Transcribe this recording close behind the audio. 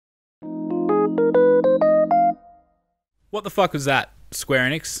What the fuck was that, Square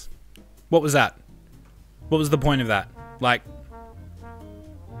Enix? What was that? What was the point of that? Like,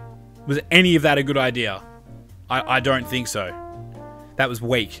 was any of that a good idea? I don't think so. That was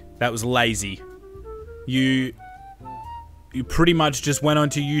weak. That was lazy. You pretty much just went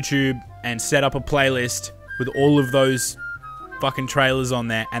onto YouTube and set up a playlist with all of those fucking trailers on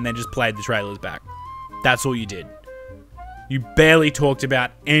there and then just played the trailers back. That's all you did. You barely talked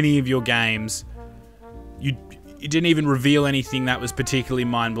about any of your games. You didn't even reveal anything that was particularly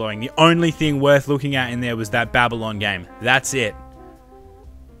mind-blowing. The only thing worth looking at in there was that Babylon game. That's it.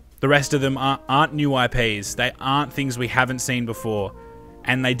 The rest of them aren't new IPs. They aren't things we haven't seen before.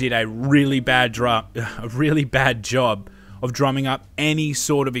 And they did a really bad job of drumming up any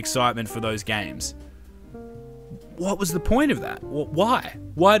sort of excitement for those games. What was the point of that? Why?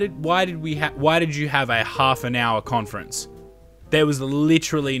 Why did you have a half an hour conference? There was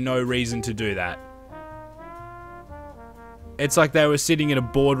literally no reason to do that. It's like they were sitting in a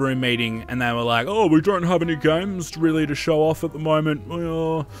boardroom meeting and they were like, "Oh, we don't have any games really to show off at the moment."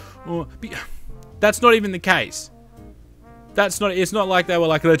 That's not even the case. It's not like they were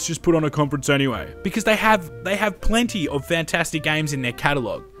like, "Let's just put on a conference anyway," because they have plenty of fantastic games in their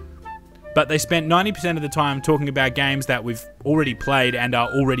catalog. But they spent 90% of the time talking about games that we've already played and are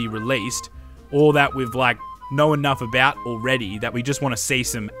already released, or that we've like know enough about already that we just want to see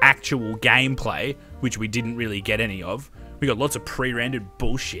some actual gameplay, which we didn't really get any of. We got lots of pre-rendered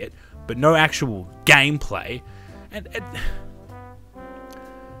bullshit, but no actual gameplay. And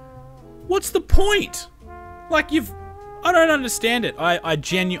what's the point? Like, I don't understand it. I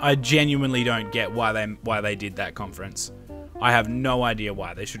genuinely don't get why they did that conference. I have no idea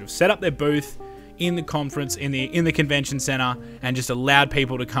why. They should have set up their booth in the conference, in the convention center, and just allowed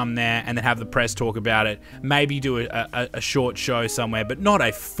people to come there and then have the press talk about it. Maybe do a short show somewhere, but not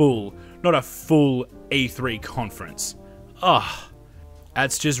a full E3 conference. Ugh.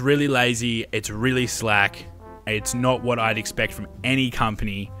 That's just really lazy. It's really slack. It's not what I'd expect from any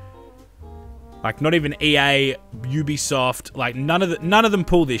company. Like, not even EA, Ubisoft, like none of them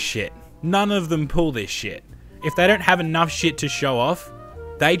pull this shit. None of them pull this shit. If they don't have enough shit to show off,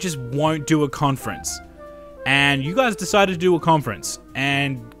 they just won't do a conference. And you guys decided to do a conference,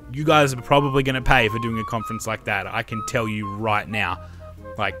 and you guys are probably going to pay for doing a conference like that. I can tell you right now.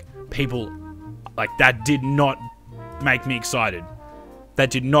 Like, people, like, that did not make me excited. That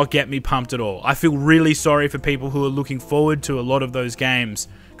did not get me pumped at all. I feel really sorry for people who are looking forward to a lot of those games,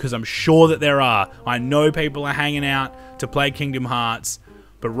 because I'm sure that there are. I know people are hanging out to play Kingdom Hearts,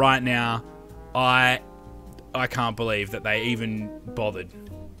 but right now, I can't believe that they even bothered.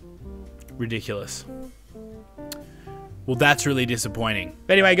 Ridiculous. Well, that's really disappointing.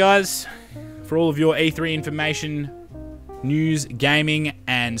 But anyway, guys, for all of your E3 information, news, gaming,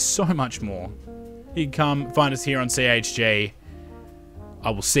 and so much more, you can come find us here on CHG. I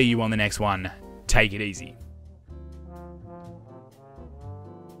will see you on the next one. Take it easy.